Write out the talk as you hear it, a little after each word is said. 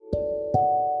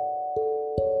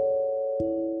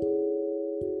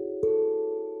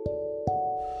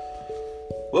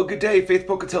Well, good day, Faith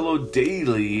Pocatello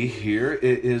Daily here.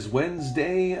 It is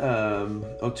Wednesday,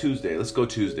 Tuesday. Let's go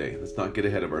Tuesday. Let's not get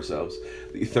ahead of ourselves.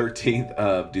 The 13th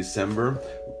of December,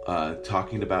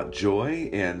 talking about joy.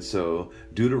 And so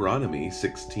Deuteronomy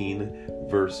 16,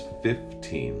 verse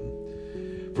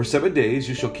 15. For 7 days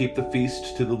you shall keep the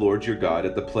feast to the Lord your God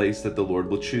at the place that the Lord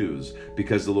will choose,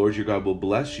 because the Lord your God will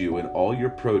bless you in all your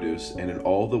produce and in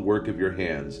all the work of your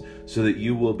hands, so that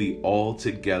you will be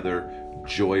altogether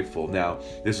joyful. Now,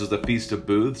 this is the Feast of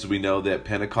Booths. We know that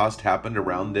Pentecost happened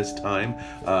around this time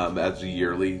as a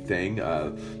yearly thing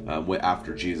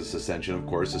after Jesus' ascension. Of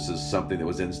course, this is something that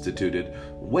was instituted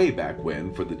way back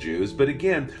when for the Jews. But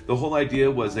again, the whole idea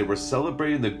was they were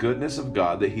celebrating the goodness of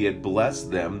God, that He had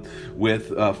blessed them with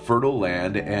fertile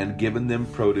land and given them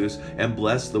produce and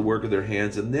blessed the work of their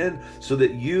hands, and then so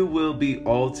that you will be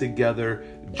altogether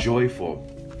joyful.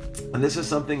 And this is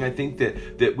something I think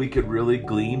that we could really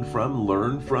glean from,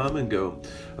 learn from, and go,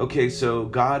 okay, so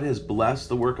God has blessed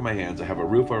the work of my hands. I have a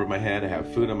roof over my head. I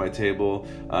have food on my table.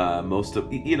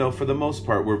 For the most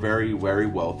part, we're very, very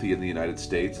wealthy in the United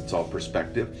States. It's all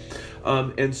perspective.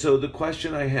 And so the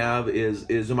question I have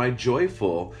is am I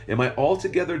joyful? Am I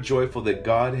altogether joyful that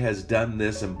God has done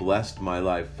this and blessed my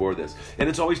life for this? And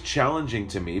it's always challenging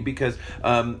to me because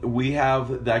we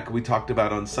have, like we talked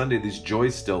about on Sunday, these joy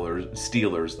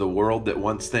stealers, the world that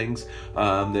wants things,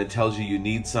 that tells you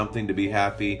need something to be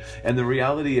happy. And the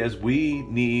reality is we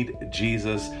need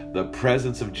Jesus. The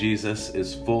presence of Jesus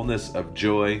is fullness of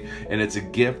joy, and it's a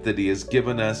gift that He has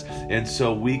given us. And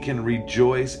so we can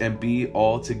rejoice and be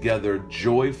altogether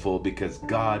joyful because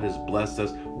God has blessed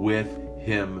us with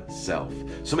Himself.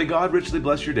 So may God richly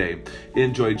bless your day.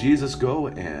 Enjoy Jesus. Go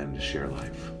and share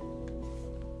life.